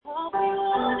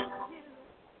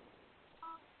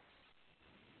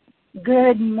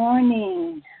Good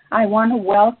morning. I want to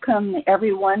welcome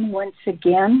everyone once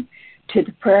again to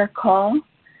the prayer call.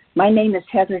 My name is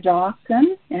Heather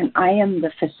Dawson, and I am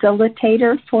the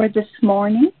facilitator for this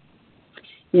morning.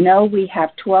 You know, we have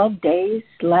 11 days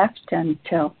left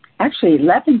until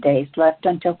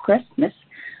Christmas,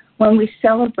 when we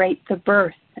celebrate the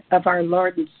birth of our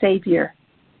Lord and Savior,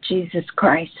 Jesus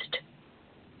Christ.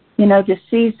 You know, the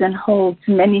season holds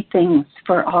many things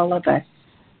for all of us.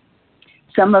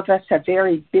 Some of us are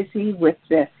very busy with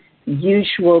the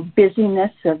usual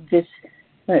busyness of this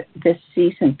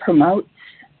season promotes.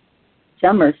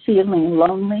 Some are feeling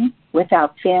lonely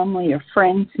without family or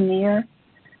friends near.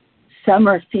 Some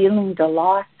are feeling the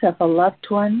loss of a loved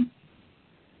one.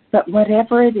 But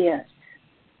whatever it is,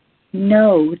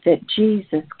 know that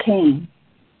Jesus came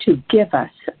to give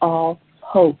us all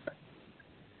hope.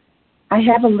 I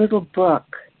have a little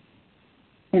book,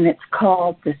 and it's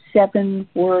called The 7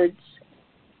 Words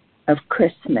of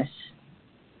Christmas.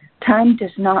 Time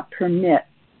does not permit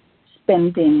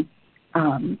spending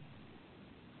any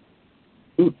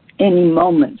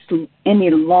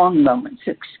long moments,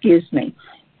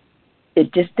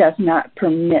 It just does not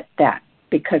permit that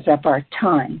because of our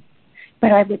time.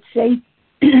 But I would say,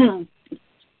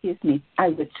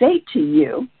 to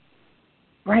you,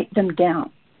 write them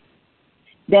down.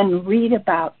 Then read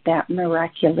about that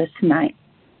miraculous night.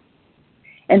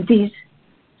 And these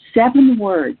 7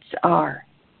 words are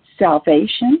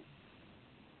salvation,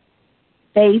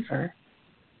 favor,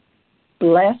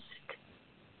 blessed,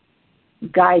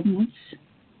 guidance,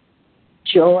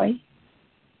 joy,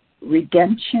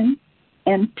 redemption,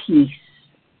 and peace.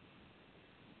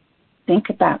 Think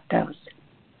about those.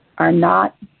 Are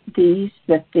not these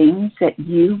the things that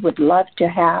you would love to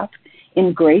have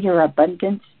in greater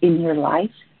abundance in your life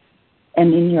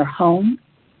and in your home?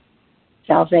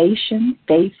 Salvation,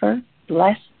 favor,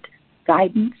 blessed,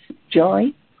 guidance,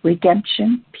 joy,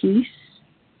 redemption, peace.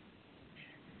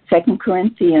 2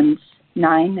 Corinthians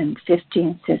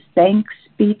 9:15 says, "Thanks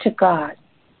be to God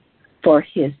for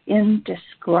his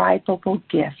indescribable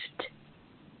gift."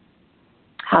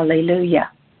 Hallelujah.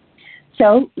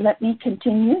 So let me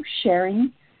continue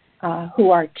sharing who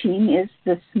our team is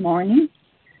this morning.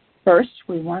 First,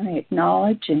 we want to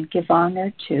acknowledge and give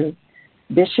honor to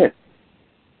Bishop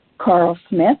Carl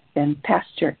Smith and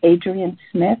Pastor Adrian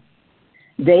Smith.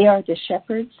 They are the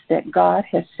shepherds that God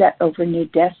has set over New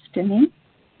Destiny,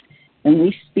 and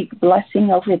we speak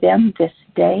blessing over them this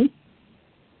day.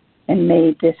 And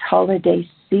may this holiday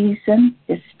season,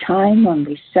 this time when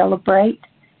we celebrate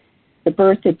the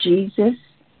birth of Jesus,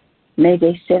 may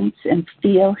they sense and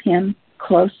feel him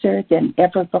closer than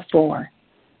ever before.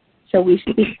 So we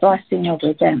speak blessing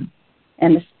over them,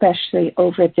 and especially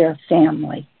over their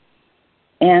family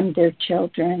and their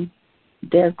children,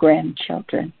 their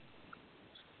grandchildren.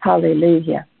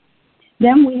 Hallelujah.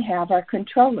 Then we have our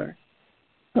controller,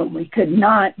 whom we could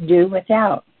not do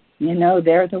without. You know,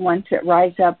 they're the ones that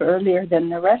rise up earlier than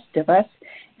the rest of us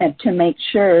and to make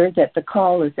sure that the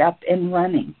call is up and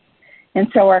running. And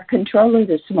so our controller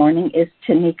this morning is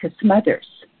Tanika Smothers.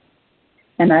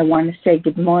 And I want to say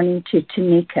good morning to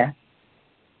Tanika.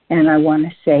 And I want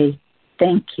to say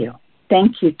thank you.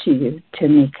 Thank you to you,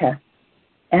 Tanika.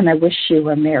 And I wish you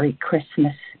a Merry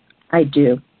Christmas. I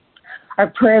do. Our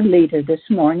prayer leader this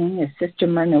morning is Sister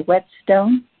Myrna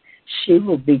Whetstone. She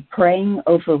will be praying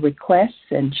over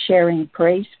requests and sharing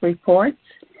praise reports.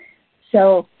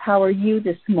 So how are you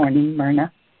this morning,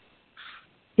 Myrna?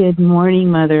 Good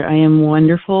morning, Mother. I am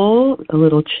wonderful. A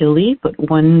little chilly, but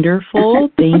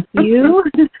wonderful. Thank you.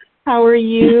 How are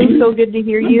you? So good to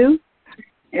hear you.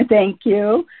 Thank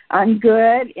you. I'm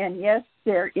good. And yes,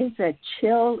 there is a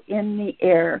chill in the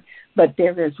air, but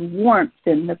there is warmth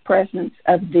in the presence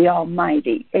of the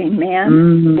Almighty.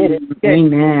 Amen. It is good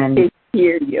Amen. to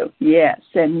hear you. Yes.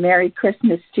 And Merry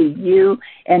Christmas to you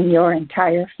and your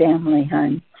entire family,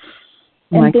 hon.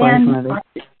 Likewise, Mother.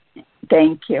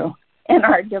 Thank you. And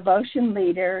our devotion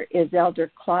leader is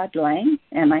Elder Claude Lang,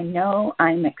 and I know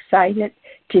I'm excited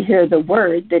to hear the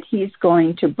word that he's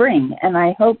going to bring. And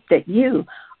I hope that you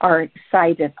are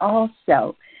excited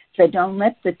also. So don't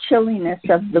let the chilliness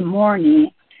of the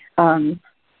morning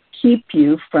keep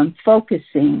you from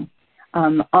focusing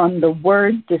on the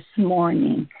word this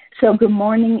morning. So good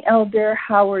morning, Elder.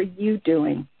 How are you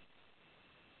doing?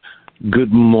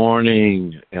 Good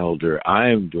morning, Elder. I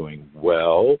am doing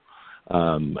well.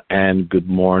 And good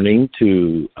morning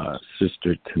to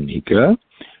Sister Tanika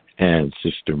and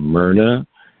Sister Myrna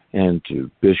and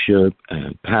to Bishop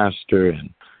and Pastor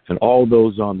and all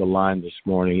those on the line this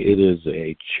morning. It is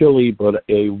a chilly but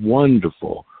a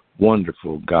wonderful,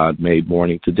 wonderful God-made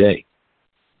morning today.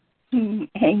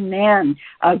 Amen.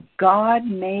 A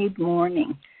God-made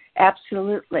morning.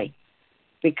 Absolutely.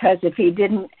 Because if he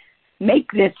didn't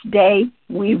make this day,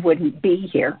 we wouldn't be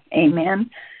here. Amen.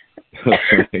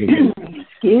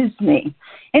 Excuse me.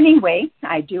 Anyway,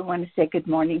 I do want to say good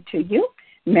morning to you.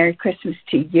 Merry Christmas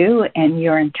to you and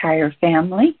your entire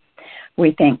family.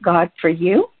 We thank God for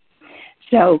you.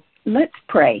 So let's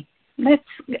pray. Let's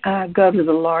go to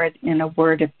the Lord in a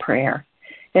word of prayer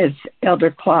as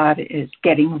Elder Claude is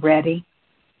getting ready.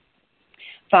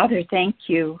 Father, thank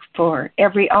you for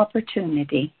every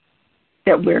opportunity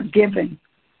that we're given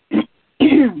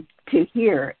to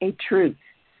hear a truth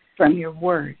from your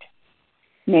word.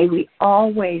 May we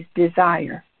always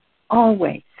desire,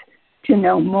 always, to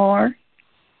know more,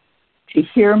 to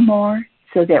hear more,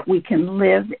 so that we can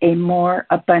live a more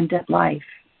abundant life.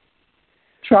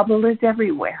 Trouble is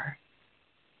everywhere.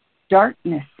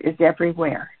 Darkness is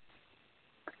everywhere.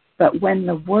 But when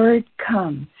the word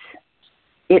comes,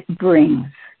 it brings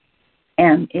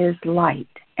and is light,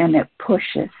 and it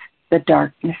pushes the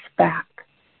darkness back.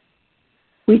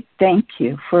 We thank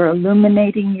you for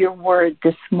illuminating your word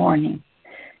this morning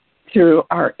through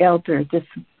our elder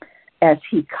as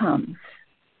he comes.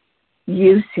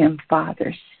 Use him,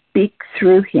 Father. Speak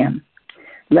through him.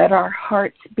 Let our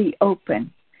hearts be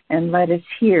open and let us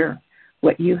hear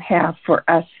what you have for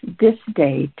us this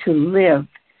day to live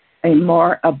a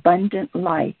more abundant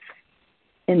life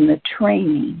in the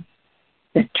training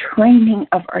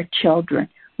of our children,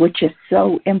 which is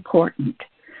so important.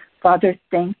 Father,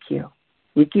 thank you.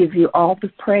 We give you all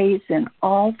the praise and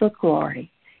all the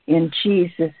glory. In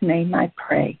Jesus' name I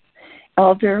pray.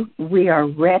 Elder, we are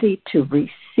ready to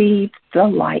receive the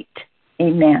light.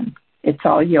 Amen. It's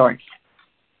all yours.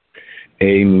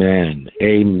 Amen.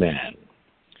 Amen.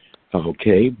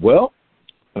 Okay, well,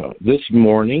 this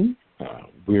morning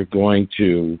we're going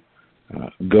to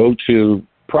go to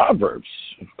Proverbs.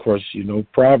 Of course, you know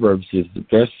Proverbs is the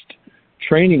best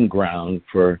training ground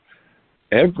for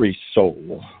every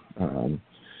soul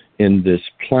in this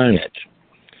planet.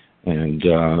 And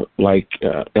like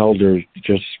Elder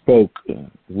just spoke,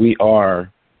 we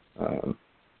are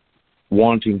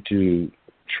wanting to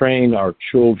train our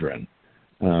children,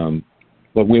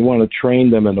 but we want to train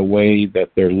them in a way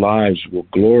that their lives will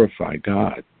glorify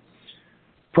God.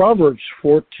 Proverbs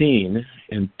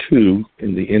 14:2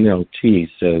 in the NLT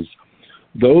says,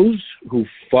 "Those who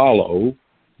follow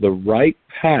the right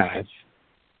path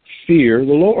fear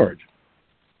the Lord,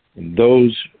 and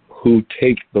those who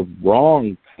take the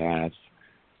wrong path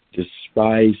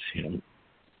despise him."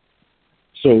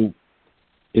 So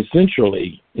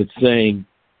essentially, it's saying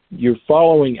you're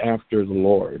following after the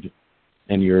Lord,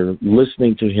 and you're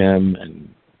listening to him, and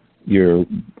you're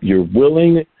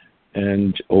willing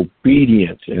and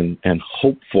obedient and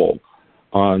hopeful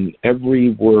on every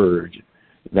word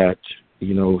that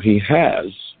he has.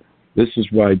 This is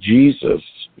why Jesus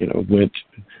went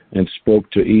and spoke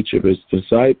to each of his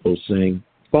disciples saying,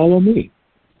 follow me,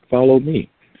 follow me.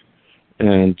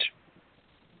 And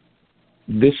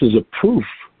this is a proof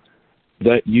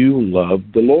that you love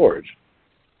the Lord.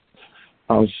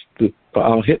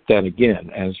 I'll hit that again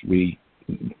as we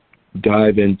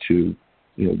dive into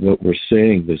what we're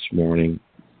saying this morning.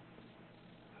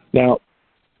 Now,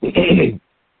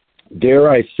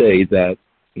 dare I say that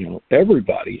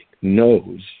everybody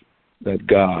knows that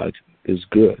God is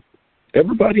good.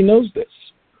 Everybody knows this.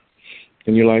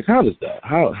 And you're like, how does that?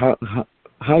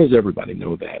 How does everybody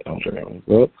know that, Elder?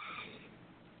 Well,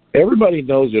 everybody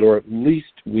knows it, or at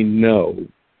least we know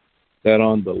that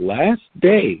on the last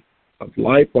day of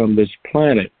life on this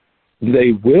planet,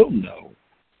 they will know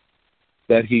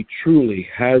that he truly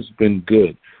has been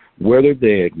good, whether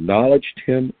they acknowledged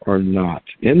him or not.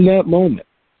 In that moment,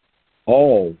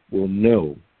 all will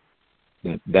know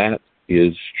that that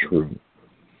is true.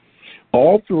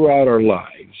 All throughout our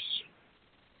lives,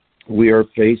 we are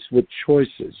faced with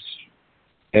choices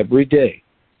every day,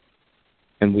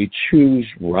 and we choose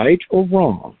right or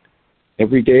wrong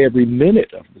every day, every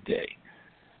minute of the day.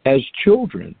 As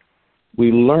children,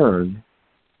 we learn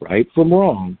right from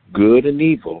wrong, good and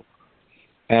evil,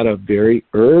 at a very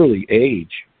early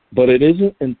age. But it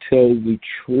isn't until we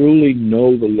truly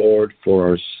know the Lord for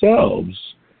ourselves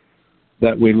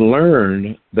that we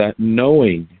learn that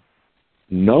knowing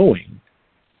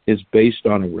is based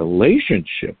on a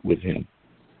relationship with him.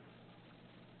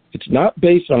 It's not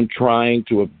based on trying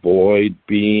to avoid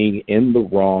being in the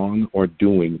wrong or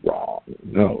doing wrong.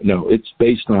 No, it's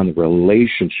based on a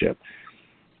relationship.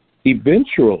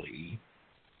 Eventually,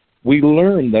 we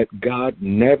learn that God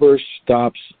never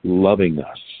stops loving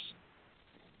us.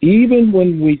 Even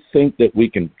when we think that we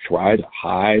can try to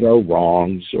hide our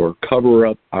wrongs or cover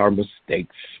up our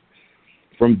mistakes,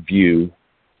 from view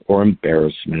or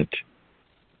embarrassment.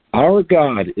 Our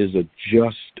God is a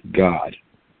just God,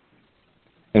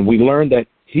 and we learn that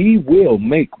He will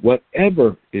make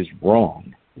whatever is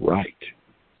wrong right.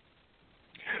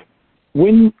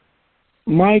 When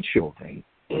my children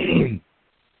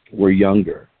were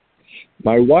younger,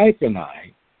 my wife and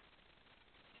I,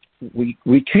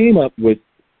 we came up with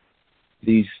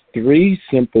these 3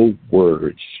 simple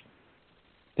words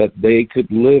that they could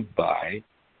live by,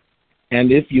 and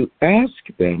if you ask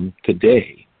them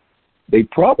today, they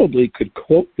probably could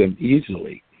quote them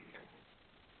easily.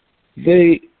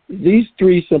 These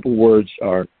 3 simple words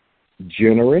are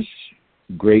generous,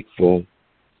 grateful,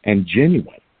 and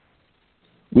genuine.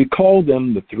 We call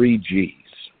them the 3 G's.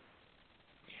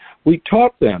 We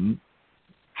taught them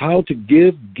how to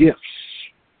give gifts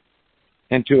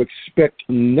and to expect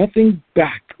nothing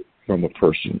back from a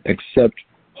person except,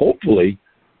 hopefully,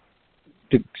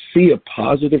 to see a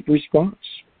positive response.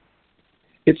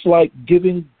 It's like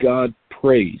giving God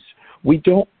praise. We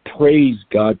don't praise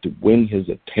God to win His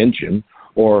attention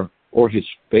or His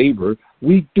favor.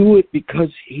 We do it because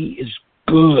He is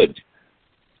good,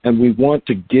 and we want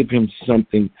to give Him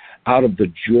something out of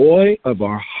the joy of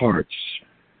our hearts,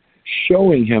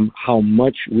 showing Him how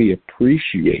much we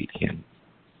appreciate Him.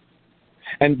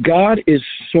 And God is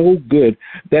so good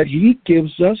that He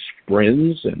gives us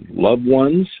friends and loved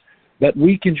ones that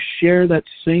we can share that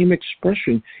same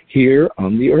expression here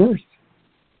on the earth.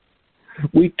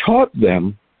 We taught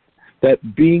them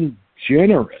that being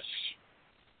generous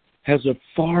has a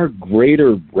far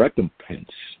greater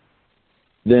recompense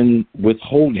than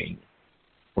withholding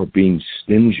or being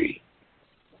stingy.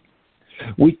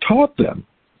 We taught them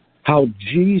how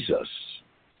Jesus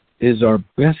is our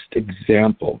best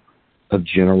example of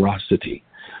generosity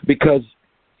because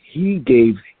He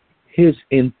gave His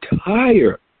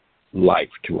entire life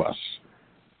to us.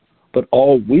 But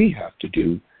all we have to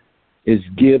do is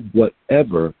give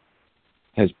whatever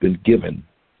has been given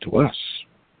to us.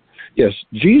 Yes,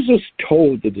 Jesus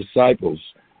told the disciples,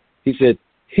 He said,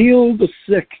 heal the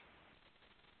sick,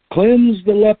 cleanse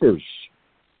the lepers,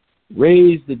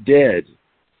 raise the dead,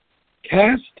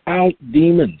 cast out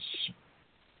demons.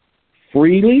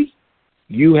 Freely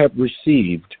you have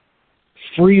received,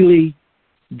 freely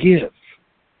give.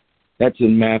 That's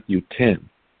in Matthew 10,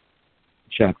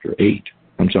 chapter 8.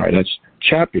 I'm sorry, that's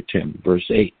chapter 10, verse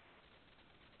 8.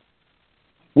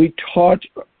 We taught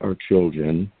our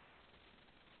children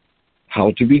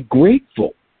how to be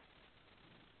grateful.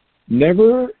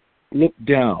 Never look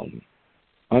down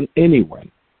on anyone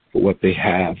for what they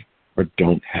have or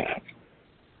don't have.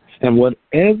 And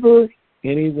whatever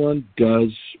anyone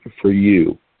does for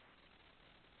you,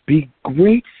 be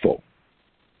grateful.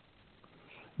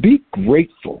 Be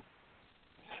grateful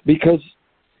because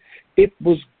it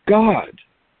was God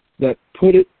that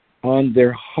put it on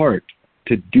their heart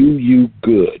to do you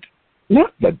good,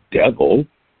 not the devil.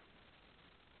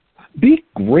 Be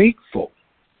grateful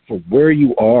for where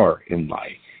you are in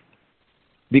life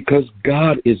because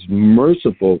God is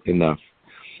merciful enough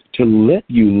to let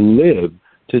you live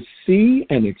to see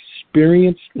and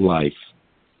experience life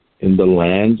in the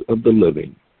land of the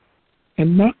living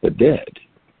and not the dead.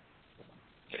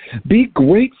 Be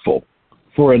grateful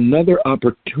for another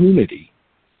opportunity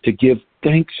to give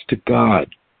thanks to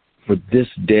God for this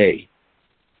day,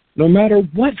 no matter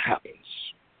what happens.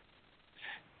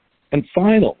 And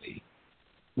finally,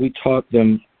 we taught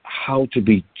them how to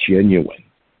be genuine.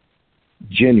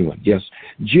 Genuine, yes,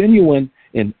 genuine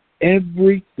in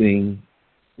everything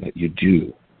that you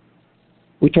do.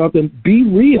 We taught them, be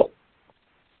real.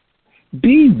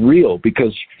 Be real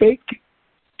because fake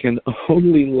can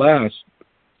only last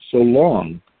so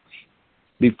long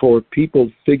before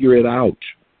people figure it out,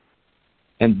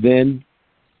 and then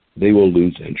they will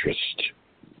lose interest.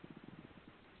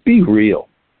 Be real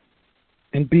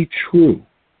and be true.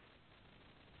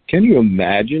 Can you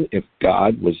imagine if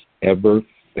God was ever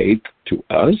fake to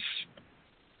us?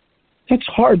 That's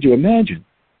hard to imagine.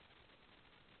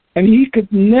 And He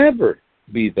could never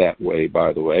be that way,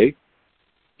 by the way,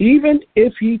 even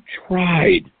if He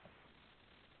tried.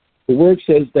 The Word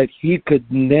says that He could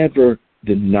never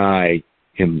deny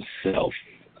Himself.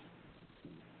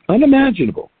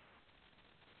 Unimaginable.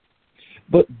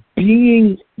 But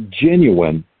being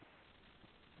genuine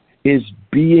is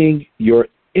being your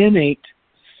innate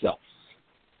self.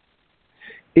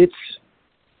 It's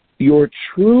your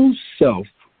true self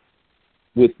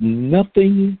with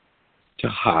nothing to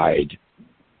hide,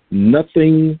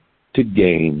 nothing to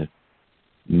gain,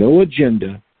 no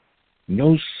agenda,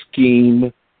 no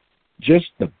scheme, just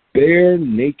the bare,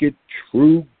 naked,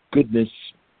 true goodness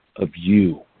of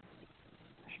you.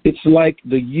 It's like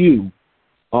the you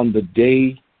on the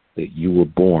day that you were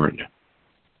born.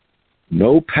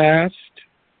 No past,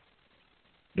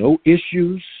 no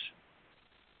issues.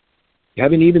 You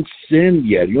haven't even sinned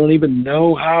yet. You don't even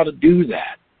know how to do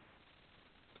that.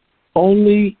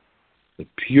 Only the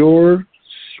pure,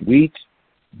 sweet,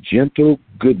 gentle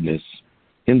goodness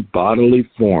in bodily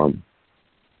form,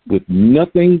 with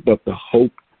nothing but the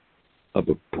hope of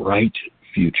a bright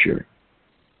future.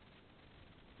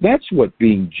 That's what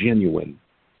being genuine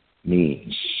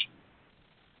means.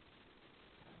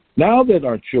 Now that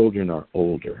our children are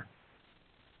older,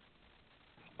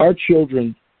 our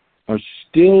children are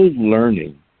still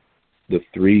learning the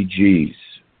 3 Gs,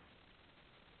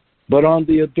 but on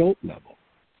the adult level.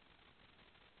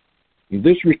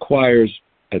 This requires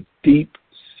a deep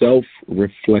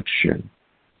self-reflection,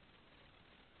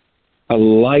 a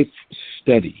life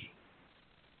study.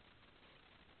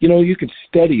 You know, you can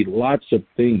study lots of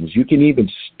things. You can even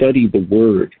study the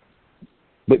Word,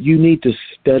 but you need to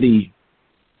study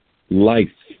life,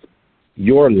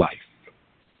 your life.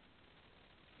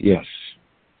 Yes,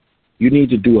 you need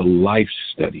to do a life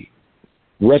study,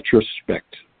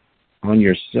 retrospect on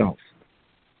yourself.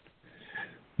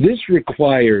 This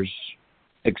requires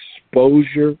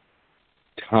exposure,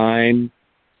 time,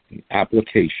 and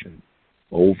application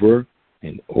over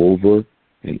and over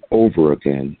and over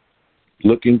again,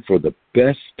 looking for the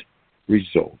best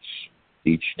results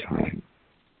each time.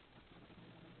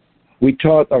 We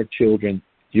taught our children,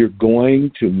 you're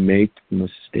going to make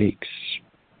mistakes.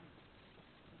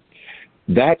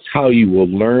 That's how you will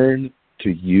learn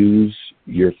to use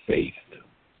your faith.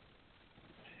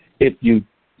 If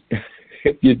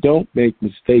you don't make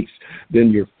mistakes,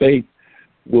 then your faith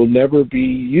will never be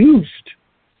used.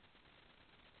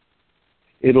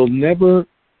 It'll never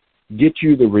get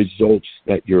you the results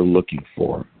that you're looking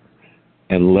for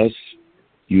unless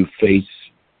you face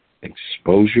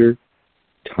exposure,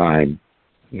 time,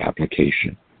 and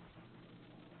application.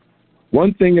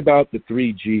 One thing about the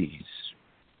 3 Gs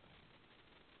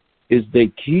is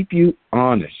they keep you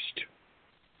honest.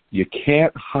 You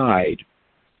can't hide,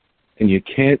 and you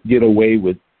can't get away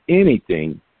with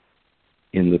anything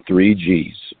in the 3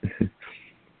 Gs.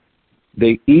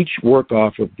 They each work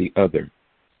off of the other,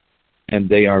 and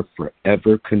they are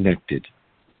forever connected.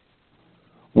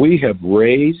 We have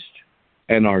raised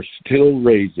and are still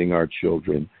raising our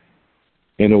children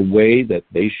in a way that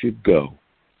they should go.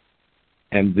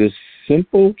 And this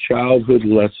simple childhood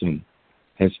lesson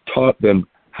has taught them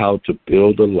how to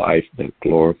build a life that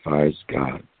glorifies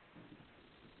God.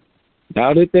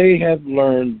 Now that they have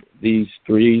learned these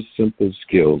 3 simple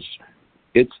skills,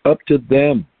 it's up to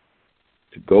them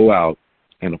to go out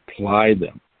and apply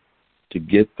them to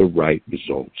get the right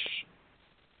results.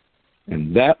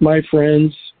 And that, my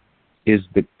friends, is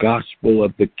the gospel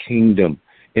of the kingdom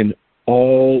in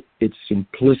all its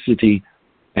simplicity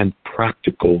and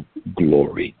practical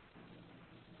glory.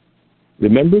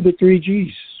 Remember the 3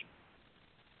 Gs.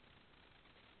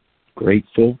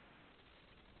 Grateful,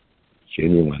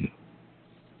 genuine,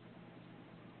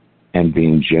 and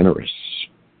being generous.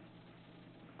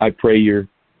 I pray your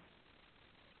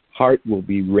heart will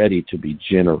be ready to be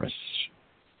generous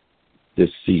this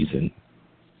season,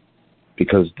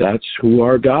 because that's who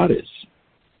our God is.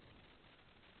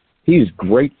 He's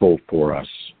grateful for us.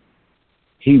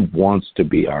 He wants to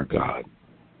be our God.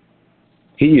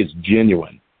 He is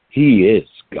genuine. He is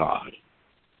God.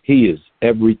 He is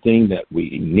everything that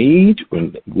we need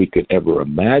and we could ever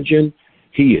imagine.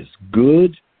 He is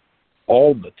good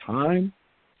all the time.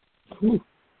 Whew.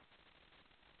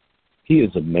 He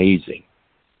is amazing.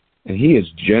 And he is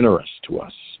generous to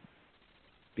us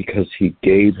because he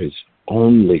gave his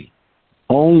only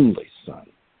Son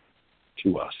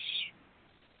to us.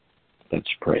 Let's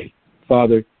pray.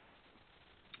 Father,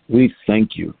 we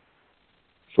thank you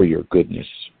for your goodness.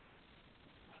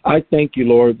 I thank you,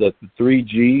 Lord, that the 3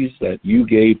 Gs that you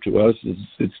gave to us,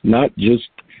 it's not just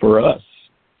for us,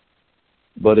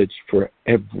 but it's for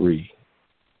every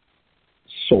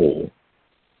soul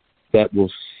that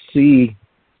will see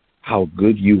how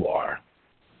good you are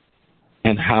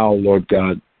and how, Lord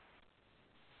God,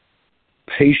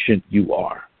 patient you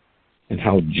are and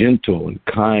how gentle and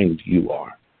kind you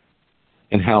are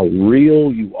and how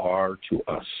real you are to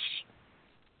us.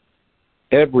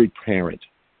 Every parent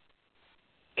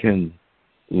can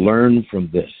learn from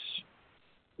this.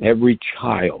 Every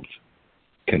child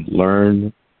can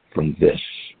learn from this.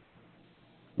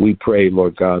 We pray,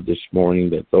 Lord God, this morning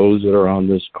that those that are on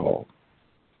this call,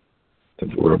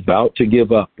 that were about to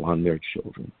give up on their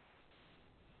children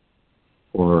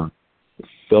or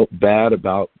felt bad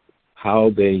about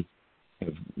how they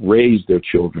have raised their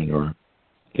children or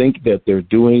think that they're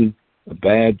doing a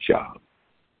bad job,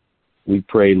 We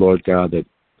pray, Lord God, that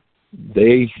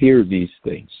they hear these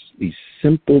things, these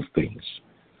simple things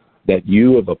that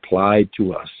you have applied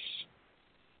to us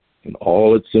in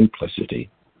all its simplicity,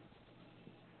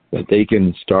 that they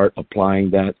can start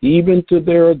applying that even to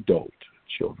their adult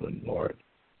children, Lord,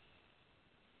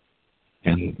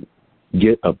 and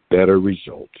get a better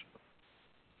result.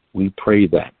 We pray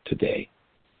that today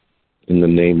in the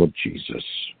name of Jesus.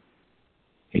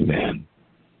 Amen.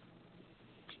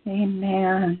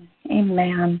 Amen.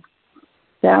 Amen.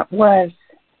 That was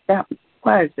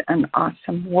an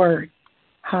awesome word.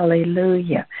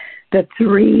 Hallelujah. The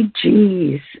 3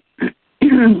 G's.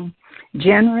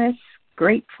 Generous,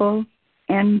 grateful,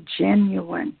 and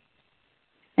genuine.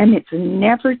 And it's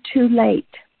never too late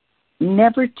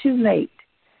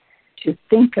to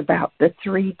think about the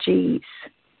 3 G's.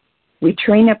 We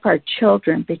train up our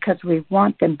children because we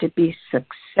want them to be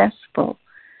successful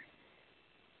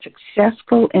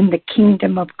in the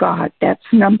kingdom of God.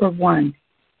 That's number 1.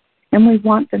 And we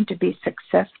want them to be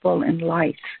successful in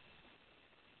life.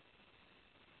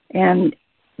 And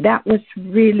that was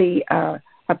really a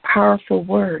powerful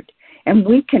word. And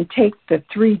we can take the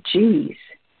 3 G's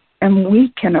and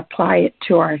we can apply it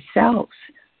to ourselves,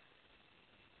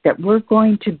 that we're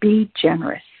going to be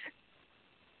generous.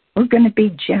 We're going to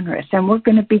be generous, and we're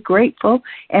going to be grateful,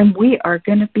 and we are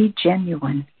going to be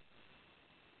genuine.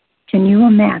 Can you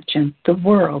imagine the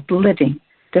world living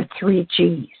the 3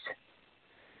 G's?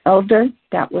 Elder,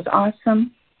 that was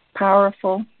awesome,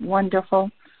 powerful, wonderful.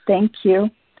 Thank you.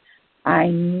 I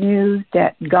knew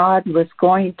that God was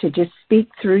going to just speak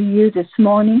through you this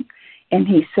morning, and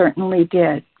he certainly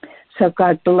did. So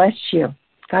God bless you.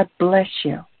 God bless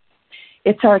you.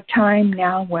 It's our time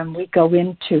now when we go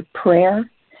into prayer.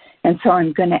 And so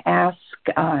I'm going to ask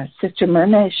Sister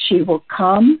Myrna if she will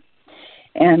come.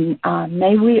 And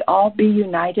may we all be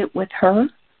united with her.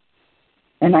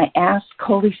 And I ask,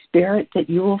 Holy Spirit, that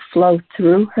you will flow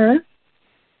through her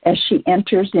as she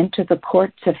enters into the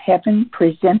courts of heaven,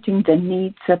 presenting the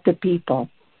needs of the people.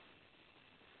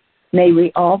 May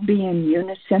we all be in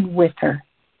unison with her.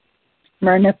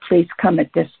 Myrna, please come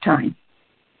at this time.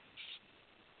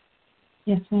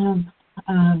 Yes, ma'am.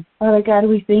 Father God,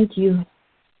 we thank you.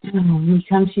 We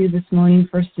come to you this morning,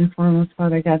 first and foremost,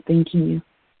 Father God, thanking you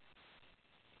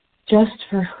just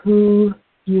for who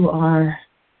you are.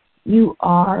 You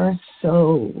are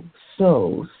so,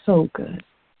 so, so good.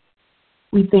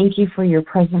 We thank you for your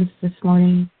presence this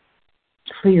morning,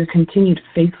 for your continued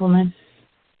faithfulness,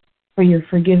 for your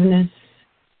forgiveness,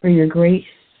 for your grace,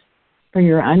 for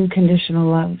your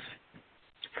unconditional love,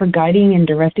 for guiding and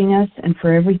directing us, and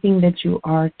for everything that you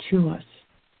are to us.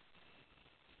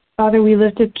 Father, we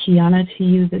lift up Kiana to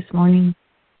you this morning.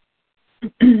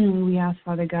 We ask,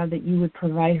 Father God, that you would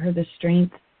provide her the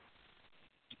strength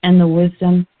and the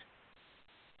wisdom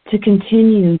to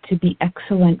continue to be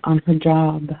excellent on her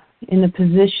job, in the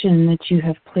position that you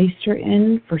have placed her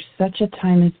in for such a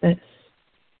time as this.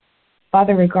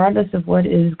 Father, regardless of what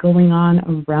is going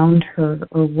on around her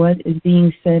or what is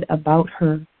being said about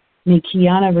her, may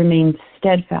Kiana remain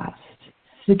steadfast,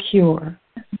 secure,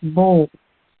 bold,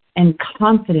 and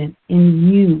confident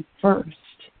in you first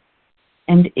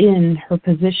and in her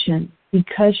position,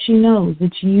 because she knows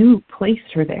that you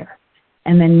placed her there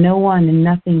and that no one and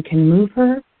nothing can move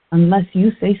her unless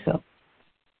you say so.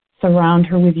 Surround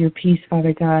her with your peace,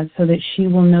 Father God, so that she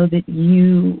will know that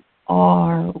you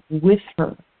are with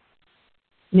her.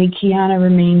 May Kiana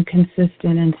remain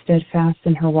consistent and steadfast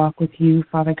in her walk with you,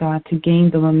 Father God, to gain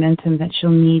the momentum that she'll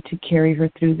need to carry her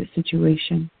through the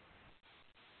situation.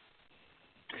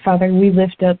 Father, we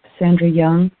lift up Sandra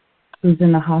Young, who's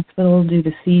in the hospital due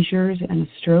to seizures and a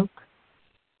stroke.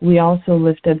 We also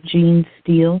lift up Jean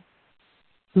Steele,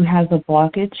 who has a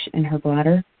blockage in her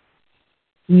bladder.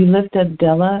 We lift up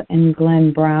Della and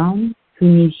Glenn Brown, who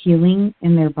need healing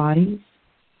in their bodies.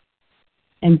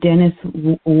 And Dennis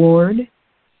Ward,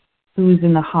 who is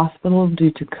in the hospital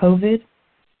due to COVID,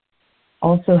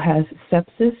 also has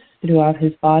sepsis throughout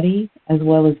his body as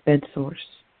well as bed sores.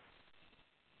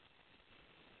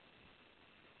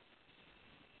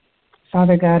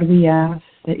 Father God, we ask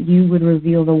that you would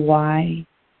reveal the why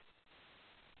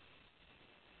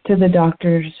to the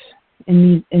doctors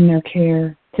in their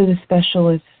care, to the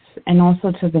specialists, and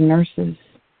also to the nurses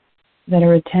that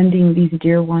are attending these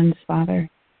dear ones, Father.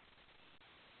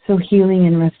 So healing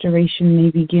and restoration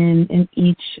may begin in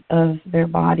each of their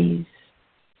bodies.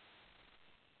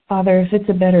 Father, if it's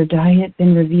a better diet,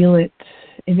 then reveal it.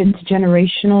 If it's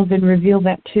generational, then reveal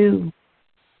that too.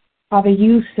 Father,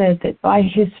 you said that by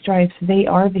his stripes they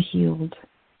are the healed,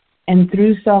 and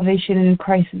through salvation in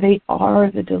Christ they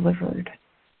are the delivered.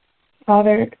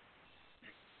 Father,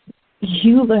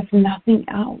 You left nothing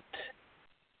out.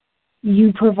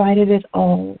 You provided it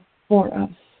all for us.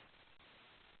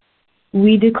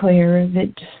 We declare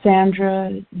that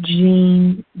Sandra,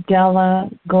 Jean, Della,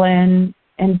 Glenn,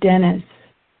 and Dennis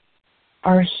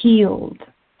are healed,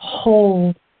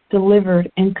 whole,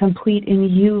 delivered, and complete in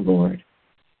you, Lord.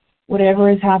 Whatever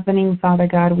is happening, Father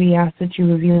God, we ask that you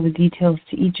reveal the details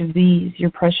to each of these,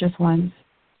 your precious ones,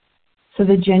 so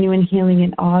that genuine healing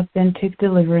and authentic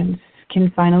deliverance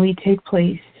can finally take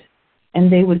place, and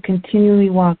they would continually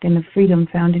walk in the freedom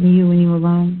found in you and you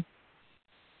alone.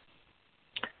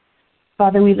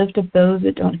 Father, we lift up those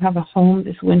that don't have a home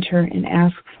this winter and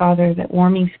ask, Father, that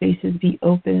warming spaces be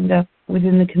opened up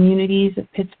within the communities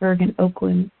of Pittsburgh and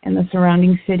Oakland and the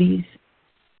surrounding cities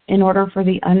in order for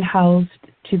the unhoused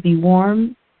to be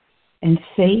warm and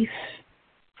safe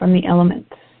from the elements.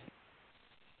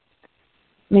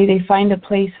 May they find a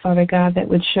place, Father God, that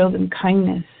would show them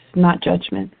kindness, not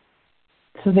judgment,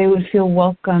 so they would feel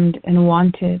welcomed and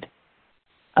wanted,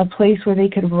 a place where they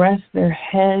could rest their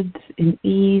heads in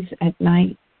ease at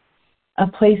night, a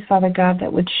place, Father God,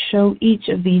 that would show each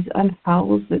of these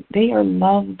unhoused that they are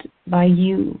loved by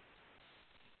you.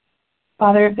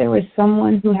 Father, if there was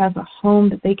someone who has a home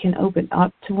that they can open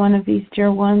up to one of these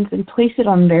dear ones and place it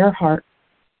on their heart,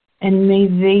 and may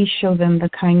they show them the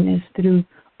kindness through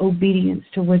obedience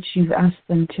to what you've asked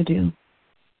them to do.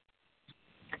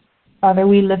 Father,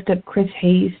 we lift up Chris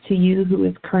Hayes to you, who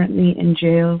is currently in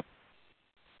jail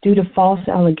due to false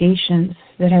allegations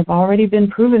that have already been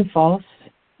proven false,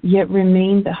 yet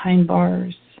remain behind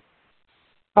bars.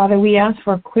 Father, we ask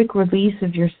for a quick release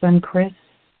of your son, Chris.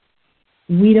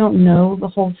 We don't know the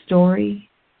whole story.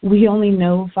 We only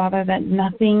know, Father, that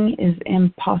nothing is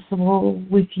impossible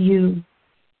with you.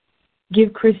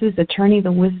 Give Chris's attorney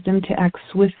the wisdom to act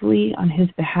swiftly on his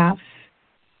behalf,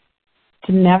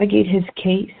 to navigate his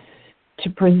case, to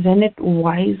present it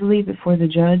wisely before the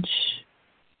judge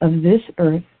of this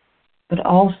earth, but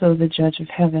also the judge of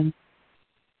heaven.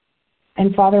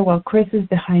 And Father, while Chris is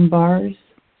behind bars,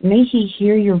 may he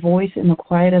hear your voice in the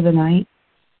quiet of the night.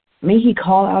 May he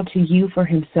call out to you for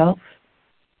himself.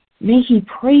 May he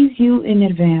praise you in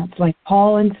advance like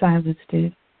Paul and Silas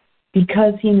did,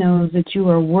 because he knows that you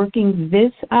are working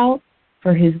this out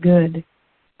for his good.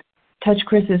 Touch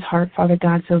Chris's heart, Father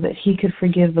God, so that he could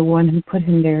forgive the one who put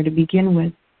him there to begin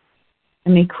with.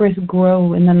 And may Chris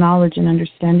grow in the knowledge and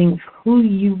understanding of who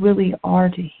you really are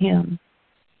to him,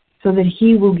 so that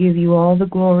he will give you all the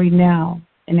glory now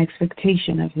in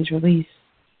expectation of his release.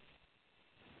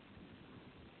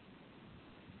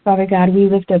 Father God, we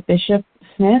lift up Bishop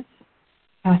Smith,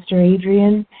 Pastor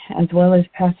Adrian, as well as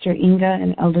Pastor Inga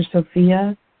and Elder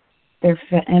Sophia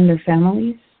and their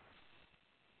families.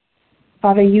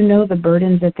 Father, you know the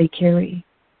burdens that they carry.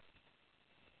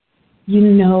 You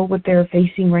know what they're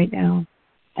facing right now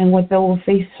and what they will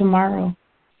face tomorrow.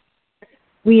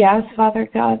 We ask, Father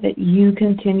God, that you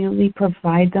continually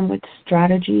provide them with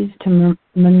strategies to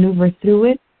maneuver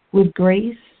through it with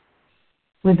grace,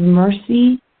 with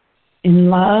mercy,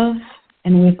 in love,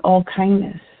 and with all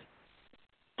kindness.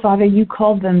 Father, you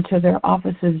called them to their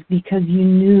offices because you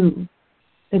knew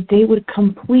that they would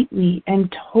completely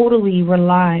and totally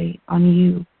rely on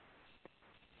you.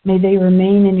 May they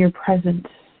remain in your presence,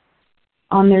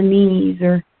 on their knees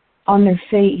or on their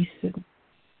face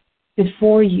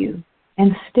before you,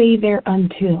 and stay there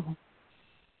until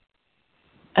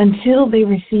they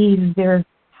receive their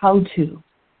how-to,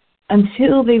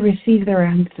 until they receive their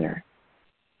answer,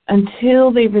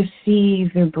 until they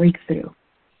receive their breakthrough,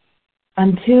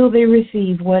 until they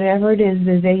receive whatever it is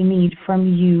that they need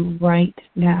from you right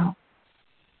now.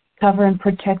 Cover and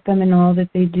protect them in all that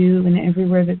they do and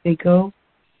everywhere that they go,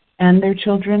 and their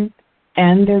children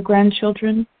and their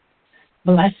grandchildren.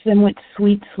 Bless them with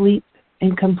sweet sleep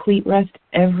and complete rest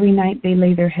every night they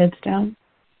lay their heads down.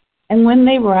 And when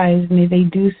they rise, may they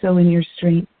do so in your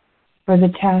strength for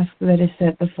the task that is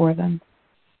set before them.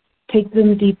 Take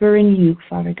them deeper in you,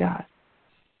 Father God.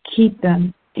 Keep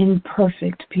them in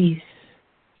perfect peace.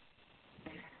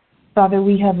 Father,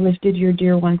 we have lifted your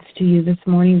dear ones to you this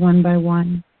morning one by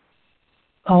one,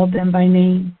 called them by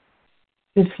name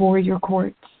before your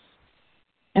courts.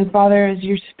 And Father, as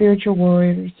your spiritual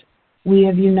warriors, we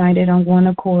have united on one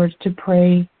accord to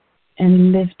pray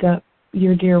and lift up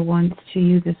your dear ones to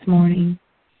you this morning,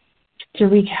 to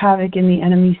wreak havoc in the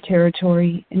enemy's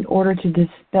territory in order to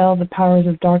dispel the powers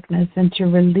of darkness and to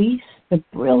release the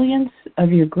brilliance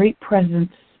of your great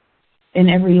presence in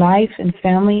every life and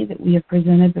family that we have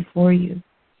presented before you.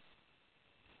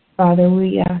 Father,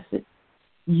 we ask that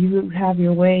you have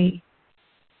your way.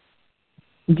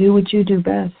 Do what you do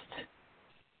best.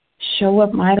 Show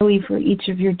up mightily for each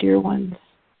of your dear ones.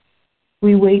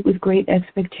 We wait with great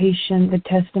expectation the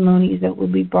testimonies that will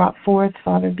be brought forth,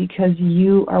 Father, because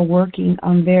you are working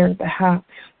on their behalf.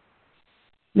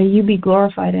 May you be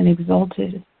glorified and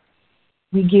exalted.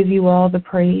 We give you all the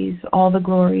praise, all the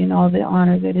glory, and all the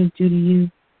honor that is due to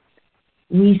you.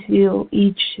 We seal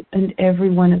each and every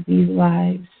one of these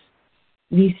lives,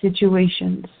 these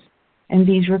situations, and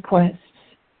these requests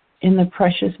in the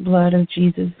precious blood of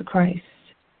Jesus Christ.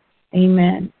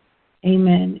 Amen,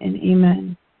 amen, and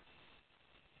amen.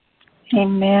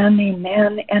 Amen,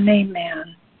 amen, and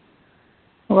amen.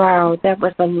 Wow, that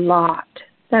was a lot.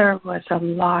 There was a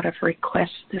lot of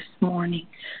requests this morning.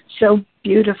 So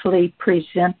beautifully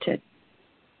presented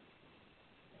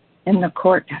in the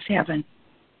court of heaven.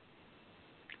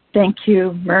 Thank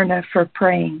you, Myrna, for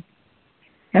praying.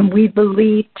 And we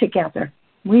believe together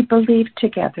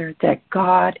that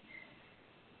God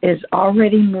is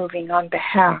already moving on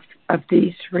behalf of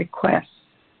these requests.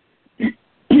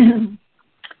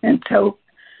 And so,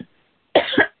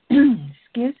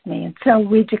 excuse me, and so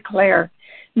we declare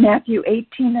Matthew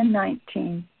 18 and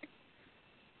 19.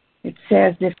 It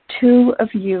says, if two of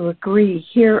you agree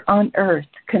here on earth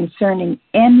concerning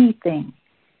anything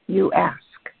you ask,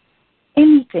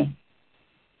 anything,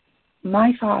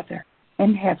 my Father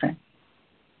in heaven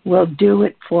will do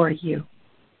it for you.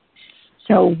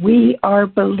 So we are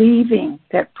believing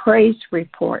that praise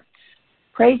reports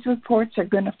are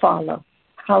going to follow.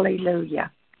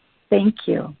 Hallelujah. Thank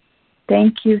you.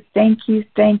 Thank you,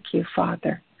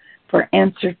 Father, for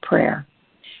answered prayer.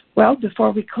 Well,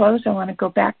 before we close, I want to go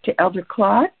back to Elder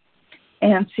Claude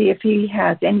and see if he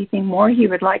has anything more he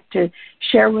would like to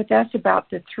share with us about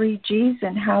the 3 Gs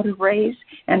and how to raise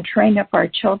and train up our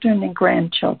children and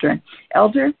grandchildren.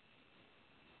 Elder?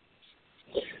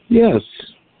 Yes,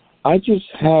 I just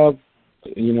have,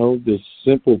 this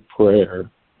simple prayer,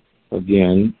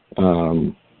 again,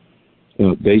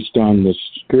 based on the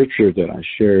scripture that I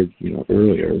shared,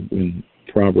 earlier in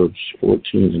Proverbs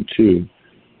 14:2,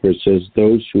 where it says,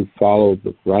 those who follow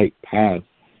the right path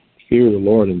fear the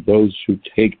Lord, and those who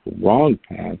take the wrong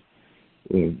path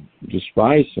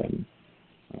despise him.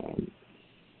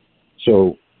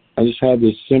 So I just have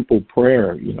this simple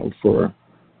prayer, for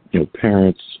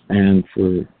parents and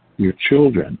for your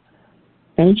children.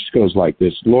 And it just goes like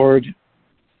this. Lord,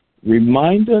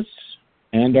 remind us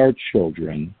and our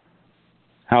children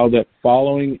how that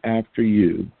following after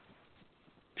you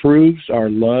proves our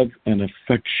love and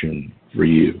affection for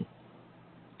you.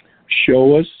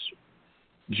 Show us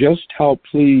just how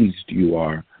pleased you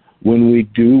are when we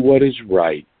do what is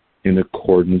right in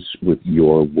accordance with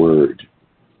your word.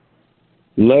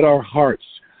 Let our hearts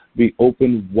be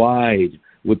opened wide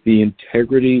with the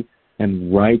integrity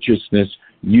and righteousness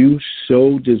you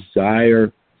so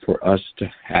desire for us to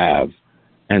have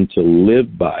and to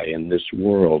live by in this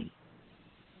world.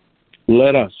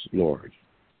 Let us, Lord,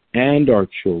 and our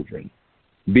children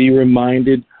be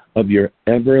reminded of your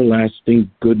everlasting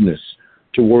goodness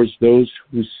towards those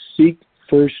who seek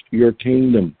first your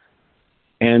kingdom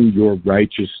and your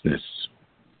righteousness,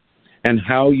 and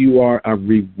how you are a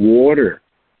rewarder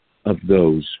of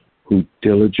those who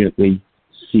diligently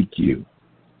seek you.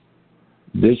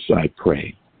 This I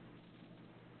pray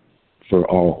for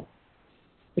all.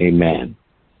 Amen.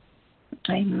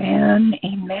 Amen.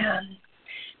 Amen.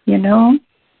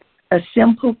 A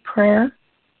simple prayer,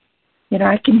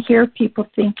 I can hear people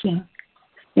thinking,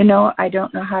 I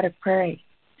don't know how to pray.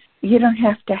 You don't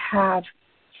have to have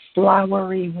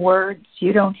flowery words.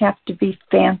 You don't have to be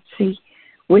fancy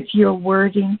with your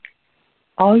wording.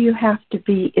 All you have to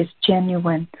be is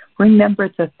genuine. Remember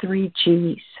the 3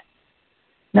 Gs,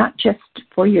 not just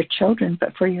for your children,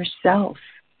 but for yourself.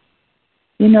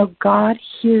 God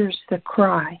hears the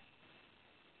cry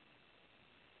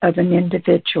of an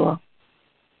individual.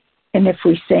 And if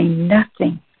we say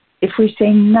nothing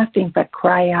but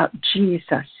cry out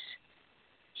Jesus,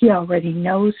 he already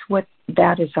knows what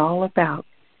that is all about,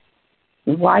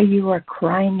 why you are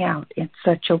crying out in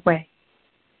such a way.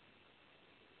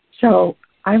 So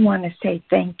I want to say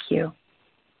thank you.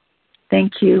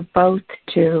 Thank you both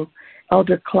to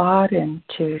Elder Claude and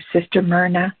to Sister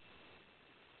Myrna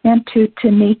and to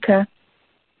Tanika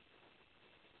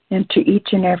and to each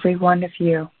and every one of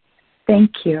you.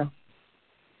 Thank you.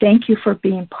 Thank you for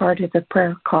being part of the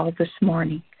prayer call this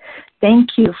morning. Thank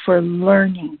you for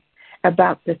learning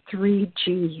about the 3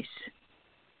 Gs.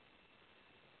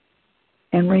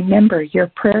 And remember, your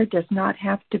prayer does not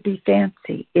have to be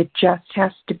fancy. It just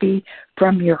has to be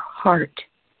from your heart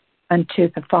unto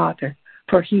the Father,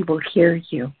 for he will hear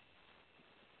you.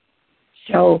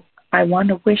 So I want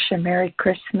to wish a Merry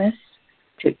Christmas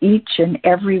to each and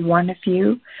every one of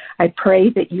you. I pray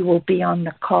that you will be on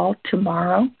the call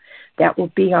tomorrow That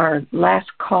will be our last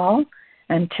call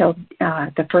until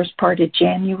the first part of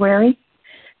January.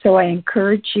 So I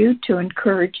encourage you to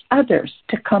encourage others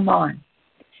to come on,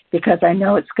 because I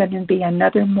know it's going to be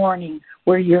another morning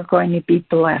where you're going to be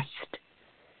blessed.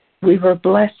 We were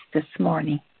blessed this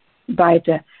morning by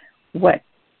what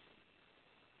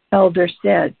Elder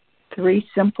said, 3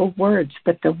 simple words,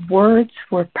 but the words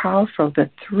were powerful, the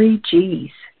 3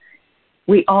 G's.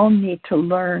 We all need to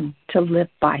learn to live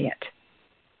by it,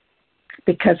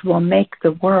 because we'll make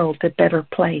the world a better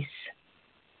place.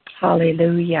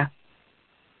 Hallelujah.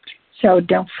 So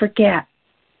don't forget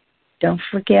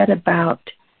about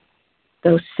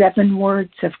those 7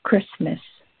 words of Christmas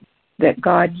that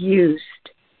God used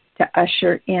to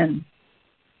usher in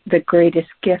the greatest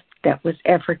gift that was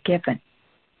ever given,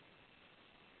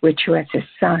 which was His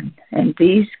Son. And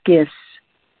these gifts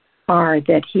are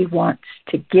that He wants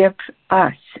to give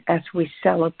us as we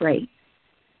celebrate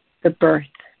the birth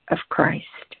of Christ.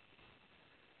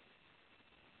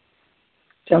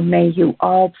 So may you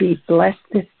all be blessed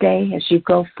this day as you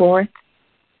go forth,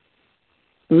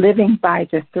 living by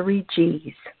the 3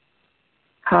 G's.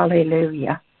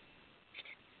 Hallelujah.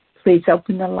 Please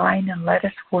open the line and let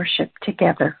us worship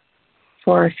together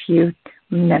for a few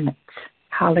minutes.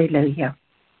 Hallelujah.